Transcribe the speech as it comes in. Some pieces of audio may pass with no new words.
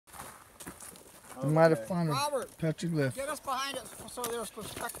They might have found a Robert, petroglyph. get us behind it so there's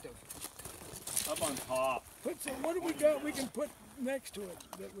perspective. Up on top. So what do we got we can put next to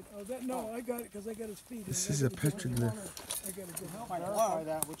it? No, I got it because I got his feet. This is a petroglyph. I got to My Verify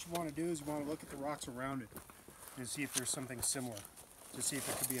that. What you want to do is you want to look at the rocks around it and see if there's something similar, to see if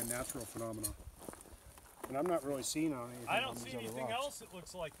it could be a natural phenomenon. And I'm not really seeing on anything. I don't on these see other anything rocks. else that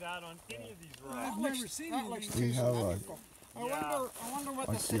looks like that on any of these rocks. I've never seen that it. looks We have a I wonder what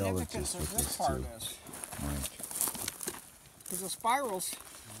the archaeologist significance of with this this part too. is. Because the spirals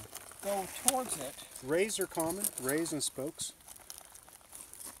go towards it. Rays are common, rays and spokes.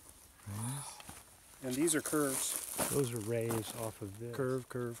 And these are curves. Those are rays off of this. Curve.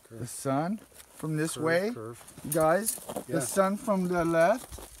 The sun from this Curve, way, curve. guys. Yeah. The sun from the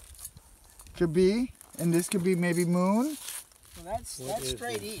left could be, and this could be maybe moon. So that's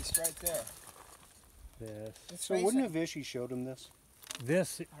straight east right there. This. It's So wouldn't have Vishy showed him this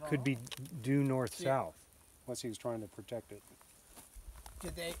This could be due north-south. once he was trying to protect it?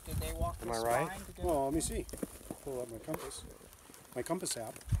 Did they walk Am the I spine right? to get Well, let me see. Pull up my compass. My compass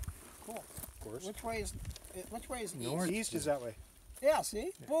app. Cool. Of course. Which way is North. east? East is that way. Yeah,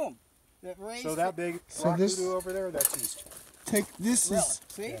 see? Boom. That raised So that big So rock this- voodoo over there, that's east. Take this really? is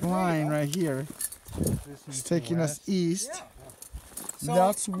See? There you line go. right here. It's taking us east. Yeah. So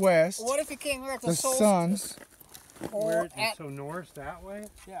That's west. what if you came here at the The solstice? Or Where, at, so north that way?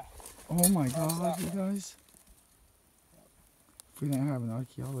 yeah. Oh my How's God, that you one? guys! If we didn't have an I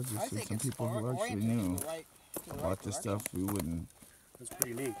archaeologist or think some it's people who actually oriented knew to the right about this direction. stuff, we wouldn't. That's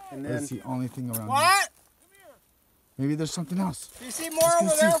pretty neat. And then That's the only thing around here. What? Maybe there's something else. Do you see more Let's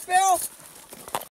go over there, Phil?